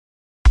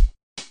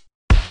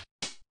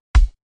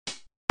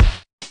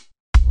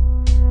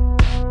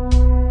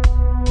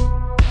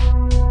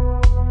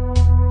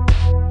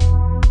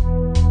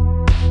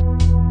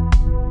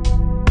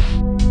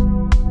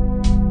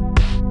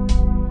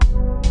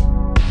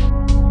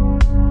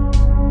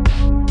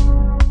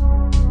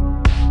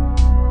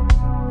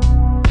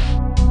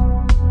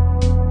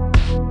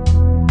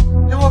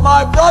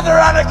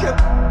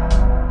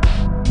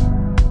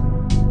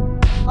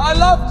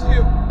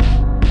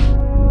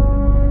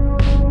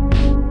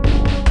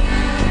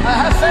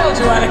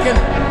Anakin.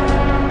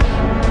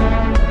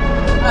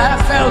 I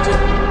have failed you.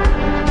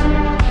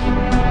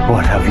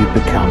 What have you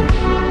become?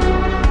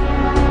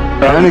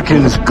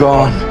 Anakin's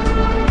gone.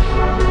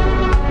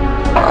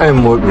 I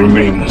am what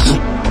remains.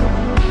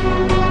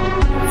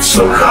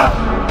 Ahsoka.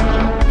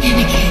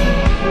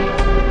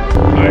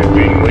 I've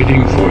been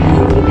waiting for you,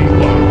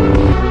 Obi-Wan.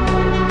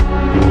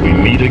 We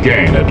meet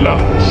again at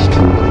last.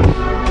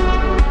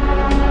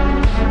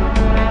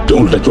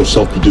 Don't let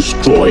yourself be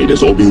destroyed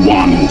as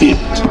Obi-Wan did.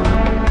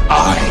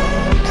 I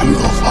am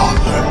your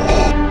father.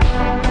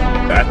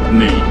 That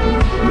name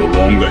no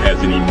longer has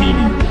any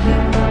meaning to me.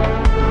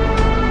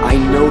 I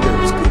know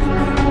there is good in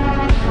you.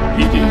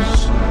 It is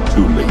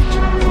too late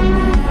for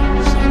me,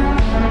 son.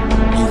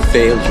 You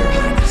failed, Your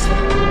Highness.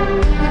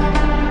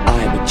 I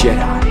am a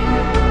Jedi,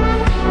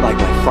 like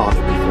my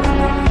father before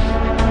me.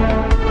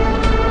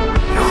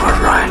 You were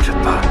right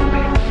about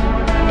me.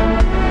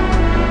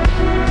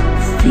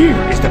 Fear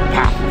is the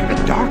path to the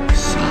dark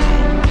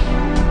side.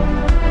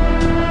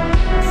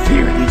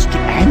 Fear leads to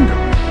anger.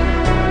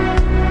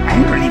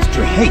 Anger leads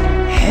to hate.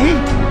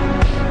 Hate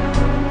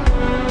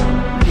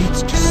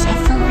leads to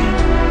suffering.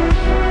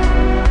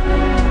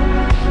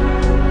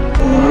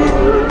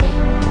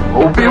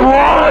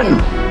 Obi-Wan!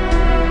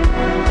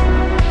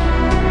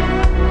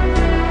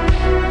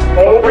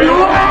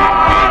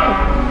 Obi-Wan!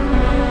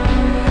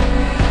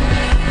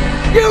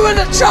 You were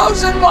the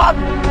chosen one!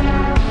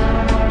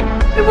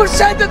 It was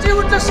said that you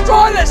would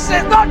destroy the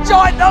Sith, not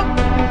join them!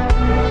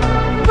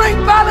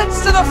 Bring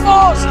balance to the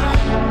Force!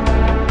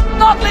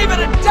 Not leave it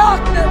in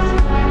darkness!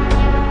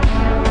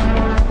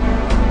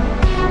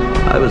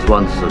 I was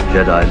once a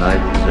Jedi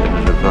Knight, the same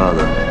as your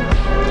father.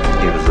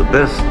 He was the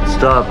best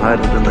star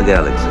pilot in the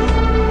galaxy.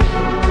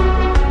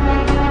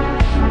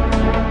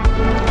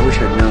 I wish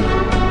I'd known.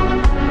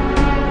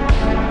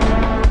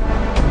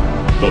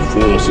 The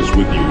Force is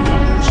with you,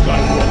 young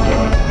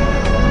Skywalker.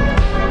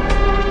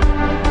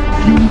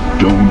 You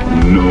don't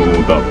know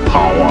the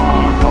power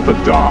of the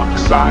dark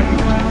side.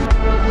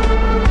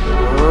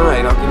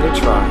 Alright, I'll give it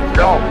a try.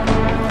 No.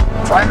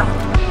 Try not.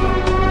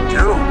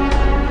 Do.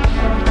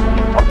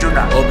 Or do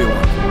not.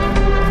 Obi-Wan,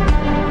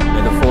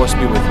 may the Force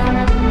be with you.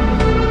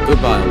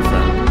 Goodbye, old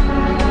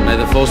friend. May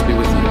the Force be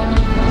with you.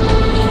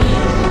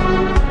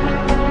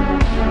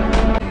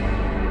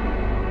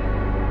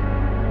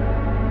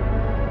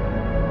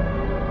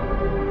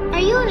 Are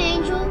you an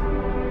angel?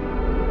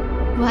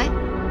 What?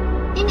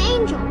 An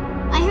angel.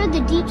 I heard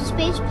the deep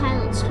space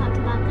pilots talk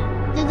about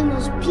them. They're the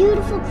most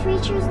beautiful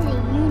creatures in the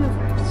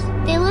universe.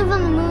 They live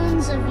on the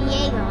moons of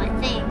Viego, I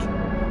think.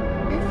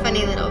 You're a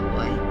funny little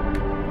boy.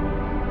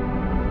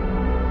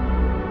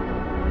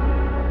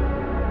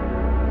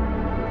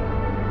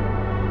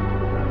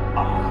 I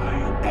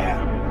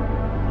am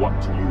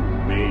what you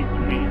made me.